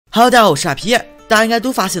Hello， 大家好，我是卡皮。大家应该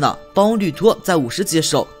都发现了，暴龙旅途在50集的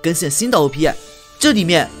时候更新了新的 OP， 这里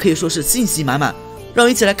面可以说是信息满满，让我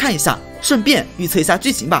一起来看一下，顺便预测一下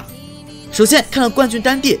剧情吧。首先看到冠军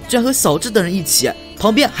丹帝居然和小智等人一起，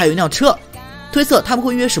旁边还有一辆车，推测他们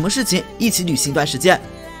会因为什么事情一起旅行一段时间。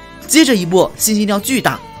接着一幕信息量巨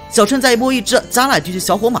大，小春在摸一只加奶地区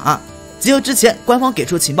小火马，结合之前官方给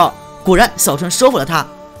出的情报，果然小春收服了他。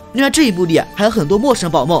另外这一部里还有很多陌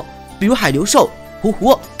生宝梦，比如海流兽、虎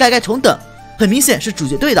虎、盖盖虫等，很明显是主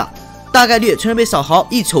角队的，大概率全是被小豪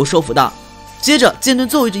一球收服的。接着剑盾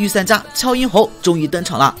最后一只御三家敲鹰猴终于登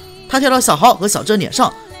场了，他跳到小豪和小智脸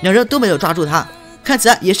上，两人都没有抓住他，看起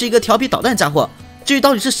来也是一个调皮捣蛋家伙。至于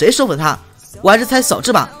到底是谁收服他，我还是猜小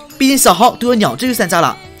智吧，毕竟小豪都有2只御三家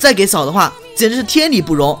了，再给小的话简直是天理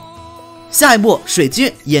不容。下一幕水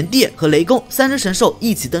军、炎帝和雷公3只神兽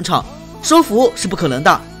一起登场，收服是不可能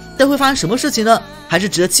的，但会发生什么事情呢？还是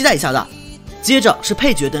值得期待一下的。接着是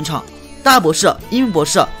配角登场，大博士、英语博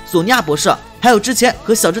士、索尼娅博士，还有之前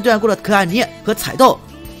和小智对战过的可爱妮和彩豆。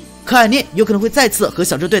可爱妮有可能会再次和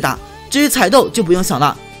小智对打，至于彩豆就不用想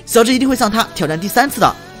了，小智一定会向他挑战第3次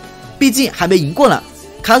的，毕竟还没赢过呢。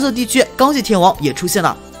卡索地区钢系天王也出现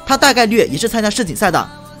了，他大概率也是参加世锦赛的，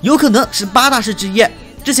有可能是8大师之一。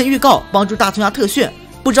之前预告帮助大葱鸭特训，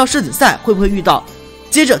不知道世锦赛会不会遇到。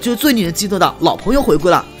接着就是最令人激动的老朋友回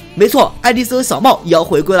归了，没错，爱丽丝和小茂也要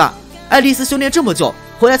回归了。爱丽丝修炼这么久，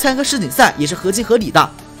回来参加世锦赛也是合情合理的。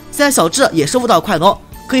现在小智也收复到快龙，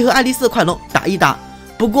可以和爱丽丝的快龙打一打。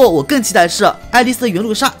不过我更期待的是爱丽丝的原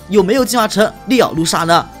路鲨有没有进化成利奥路鲨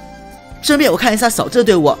呢？顺便我看一下小智的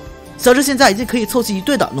队伍，小智现在已经可以凑齐一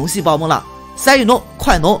队的龙系暴梦了，赛羽龙、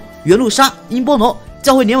快龙、原路鲨、音波龙，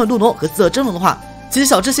教会年尾鹿龙和四合真龙的话，其实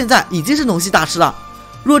小智现在已经是龙系大师了。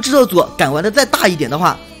若制作组敢玩的再大一点的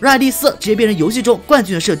话，让爱丽丝直接变成游戏中冠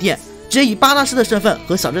军的设定，直接以8大师的身份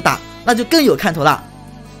和小智打，那就更有看头了。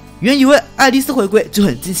原以为爱丽丝回归就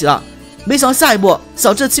很惊喜了，没想到下一步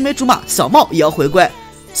小智的青梅竹马小茂也要回归。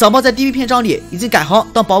小茂在 DV 篇章里已经改行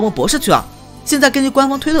当宝梦博士去了，现在根据官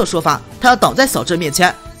方推特的说法，他要挡在小智面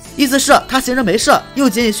前，意思是他闲着没事又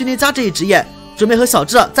捡起训练家这一职业，准备和小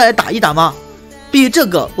智再来打一打吗？比起这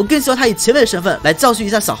个，我更希望他以前辈的身份来教训一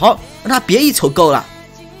下小豪，让他别一球够了。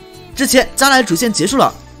之前加莱主线结束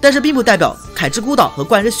了，但是并不代表凯之孤岛和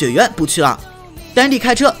怪人雪原不去了。丹帝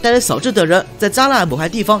开车带着小智等人在加莱某块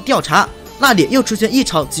地方调查，那里又出现异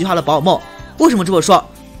常极化的宝梦。为什么这么说？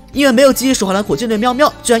因为没有记忆守护蓝火箭队喵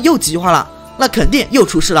喵居然又极化了，那肯定又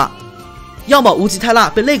出事了。要么无极泰拉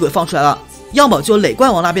被内鬼放出来了，要么就有磊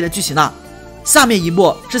冠王那边的剧情了。下面一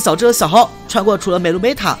幕是小智和小豪穿过除了美露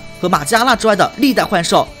梅塔和马吉亚娜之外的历代幻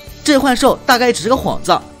兽，这幻兽大概只是个幌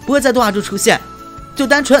子，不会在动画中出现，就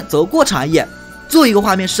单纯走个过场而已。最后一个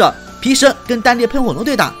画面是皮神跟丹帝喷火龙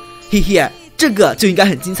对打，嘿嘿，这个就应该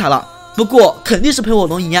很精彩了，不过肯定是喷火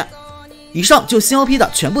龙赢。以上就新 OP 的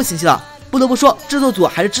全部信息了，不得不说制作组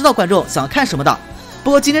还是知道观众想要看什么的。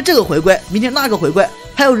不过今天这个回归，明天那个回归，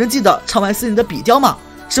还有人记得长白森林的比雕吗？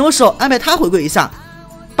什么时候安排他回归一下？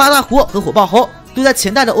八大湖和火爆猴都在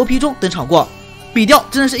前代的 OP 中登场过，比雕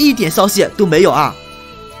真的是一点消息都没有啊！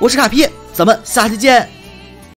我是卡皮，咱们下期见。